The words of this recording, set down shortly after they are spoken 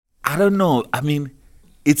I don't know. I mean,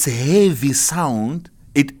 it's a heavy sound.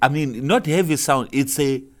 Not heavy sound. It's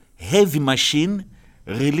a heavy machine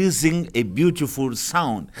releasing a beautiful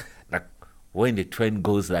sound. Like when the train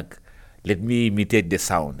goes, like, let me imitate the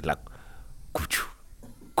sound, like, kuchu,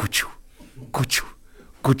 kuchu, kuchu,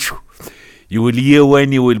 kuchu. You will hear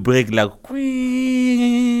when you will break, like,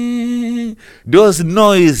 those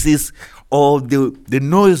noises, or the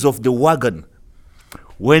noise of the wagon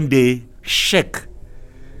when they shake.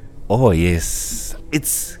 Oh yes,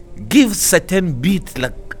 it gives certain beat.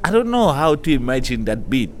 Like, I don't know how to imagine that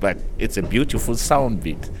beat, but it's a beautiful sound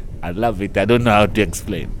beat. I love it. I don't know how to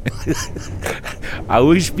explain. I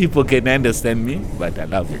wish people can understand me, but I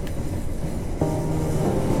love it.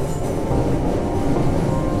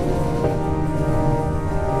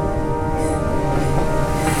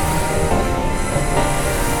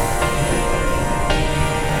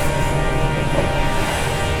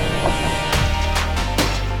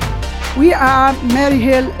 We are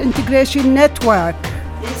Maryhill Integration Network.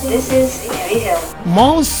 This is Maryhill.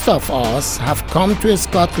 Most of us have come to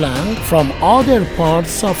Scotland from other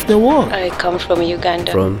parts of the world. I come from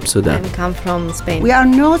Uganda. From Sudan. I come from Spain. We are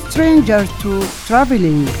no strangers to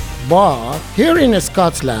traveling. But here in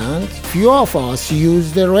Scotland, few of us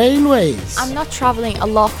use the railways. I'm not traveling a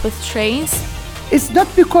lot with trains. It's not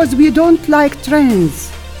because we don't like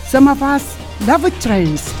trains. Some of us love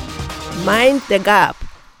trains. Mind the gap.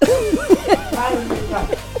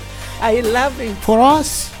 I love it. For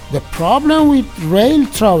us, the problem with rail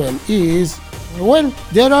travel is, well,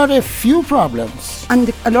 there are a few problems.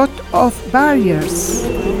 And a lot of barriers.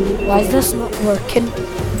 Why is this not working?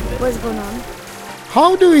 What's going on?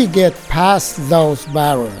 How do we get past those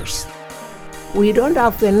barriers? We don't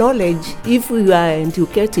have the knowledge. If we are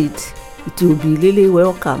educated, it will be really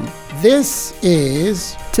welcome. This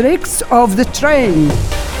is Tricks of the Train.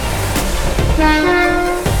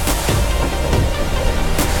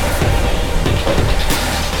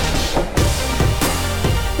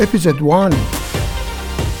 Episode 1.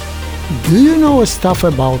 Do you know stuff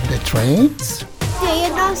about the trains? Do you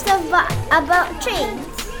know stuff about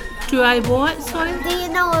trains? Do I what, sorry? Do you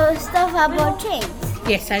know stuff about trains?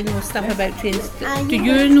 Yes, I know stuff about trains. Do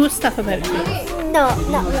you know stuff about trains? No,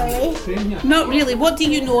 not really. Not really. What do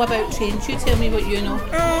you know about trains? You tell me what you know.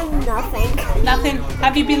 Nothing. Nothing?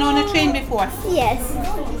 Have you been on a train before? Yes.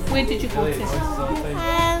 Where did you go to?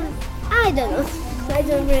 I don't know. I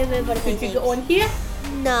don't remember. Did you go on here?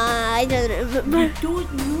 No, I don't remember. You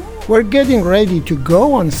don't know? We're getting ready to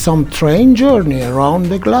go on some train journey around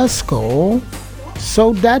the Glasgow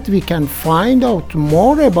so that we can find out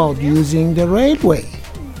more about using the railway.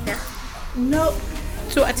 No.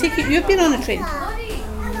 So I take it you've been on a train?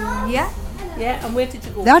 Yeah. Yeah, and where did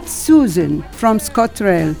you go? That's Susan from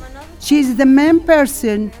ScotRail. She's the main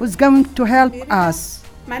person who's going to help us.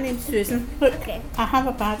 My name's Susan. Look, Okay. I have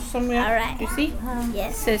a badge somewhere. All right. You see?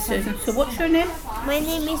 Yes. It says Susan. So what's your name? My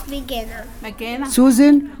name is McGenna. McGenna.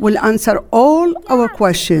 Susan will answer all our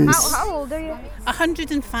questions. How old are you?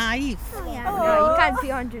 105. No, you can't be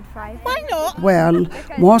 105. Why not? Well,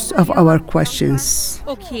 most of our questions.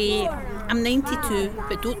 Okay, I'm 92,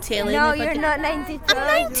 but don't tell No, anybody. you're not 92.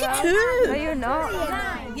 I'm 92. No, you're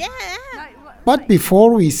not. Yeah. But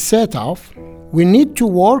before we set off, we need to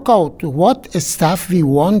work out what stuff we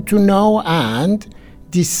want to know and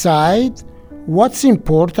decide what's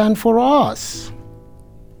important for us.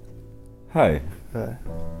 Hi.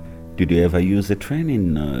 Did you ever use a train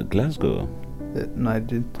in Glasgow? No, I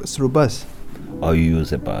didn't. Through bus. Or you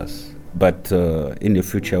use a bus? But in the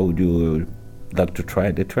future, would you like to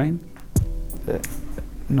try the train?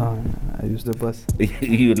 No, I use the bus.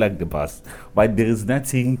 You like the bus, but there is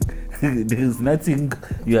nothing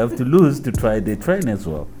you have to lose to try the train as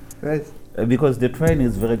well. Right. Because the train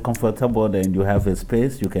is very comfortable and you have a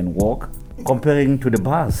space, you can walk, comparing to the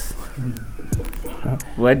bus.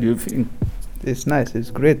 What do you think? It's nice. It's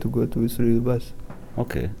great to go through the bus.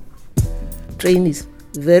 Okay. Train is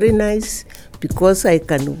very nice because I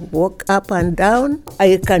can walk up and down.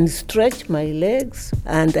 I can stretch my legs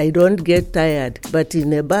and I don't get tired. But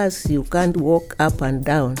in a bus, you can't walk up and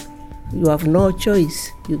down. You have no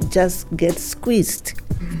choice. You just get squeezed.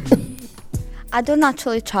 I don't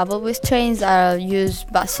actually travel with trains. I use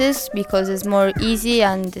buses because it's more easy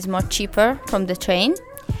and it's more cheaper from the train.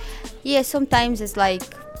 Yeah, sometimes it's like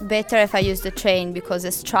better if I use the train because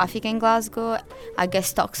there's traffic in Glasgow. I get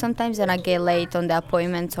stuck sometimes and I get late on the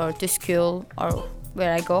appointments or to school or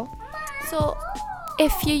where I go. So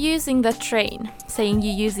if you're using the train, saying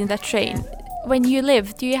you're using the train, when you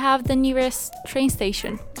live, do you have the nearest train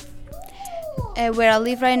station? Where I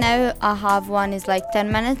live right now, I have one is like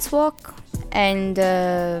 10 minutes walk, and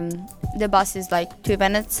the bus is like 2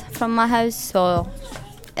 minutes from my house, so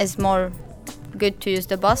it's more good to use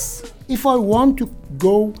the bus. If I want to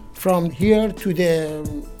go from here to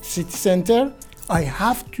the city center, I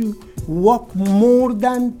have to walk more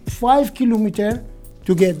than 5 kilometers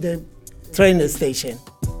to get the train station.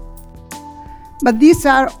 But these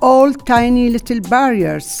are all tiny little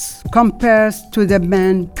barriers compared to the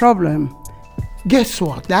main problem. Guess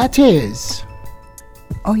what that is?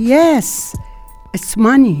 Oh yes, it's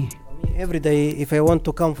money. Every day, if I want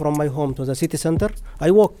to come from my home to the city center, I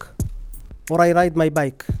walk or I ride my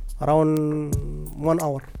bike around 1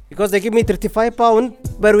 hour. Because they give me 35 pounds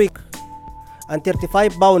per week. And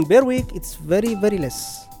 35 pounds per week, it's very, very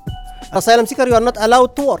less. Asylum seeker, you are not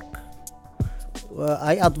allowed to work.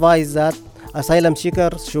 I advise that asylum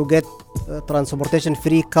seekers should get transportation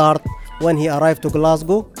free card when he arrives to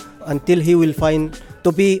Glasgow until he will find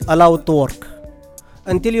to be allowed to work.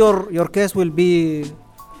 Until your case will be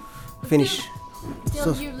finished.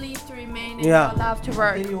 Until you leave to remain and you're allowed to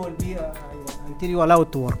work. Until you're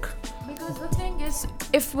allowed to work. Because the thing is,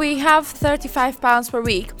 if we have 35 pounds per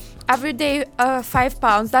week, every day 5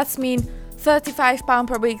 pounds, that's mean 35 pounds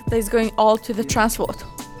per week that is going all to the transport.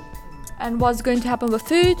 And what's going to happen with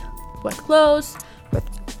food, with clothes, with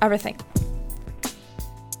everything.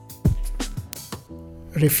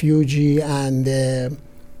 Refugee and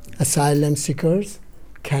asylum seekers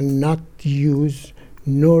cannot use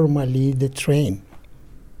normally the train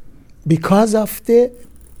because of the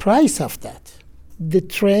price of that. The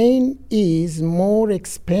train is more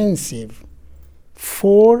expensive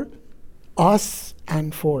for us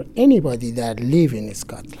and for anybody that live in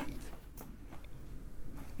Scotland.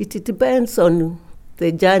 It depends on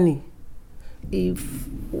the journey. If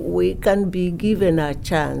we can be given a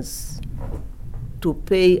chance to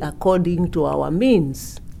pay according to our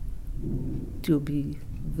means, to be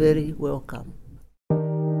very welcome.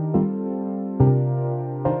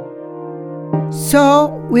 So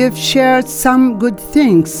we've shared some good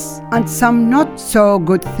things and some not so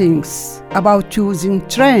good things about using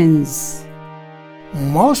trains.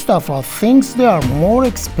 Most of our things, they are more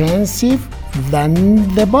expensive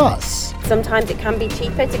than the bus. Sometimes it can be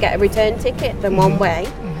cheaper to get a return ticket than one way.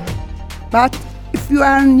 But if you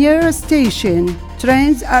are near a station,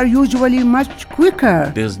 trains are usually much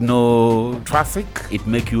quicker. There's no traffic. It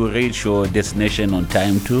makes you reach your destination on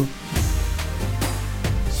time too.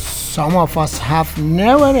 Some of us have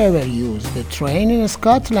never ever used the train in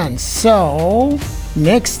Scotland, so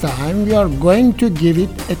next time we are going to give it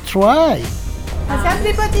a try. Has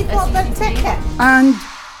everybody got their ticket? And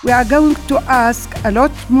we are going to ask a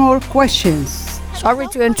lot more questions. Sorry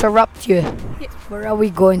to interrupt you. Where are we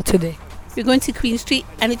going today? We're going to Queen Street,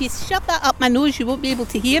 and if you shove that up my nose, you won't be able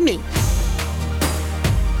to hear me.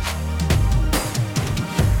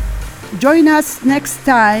 Join us next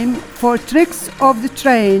time for Tricks of the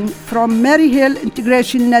Train from Maryhill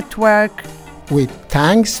Integration Network. With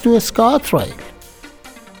thanks to ScotRail.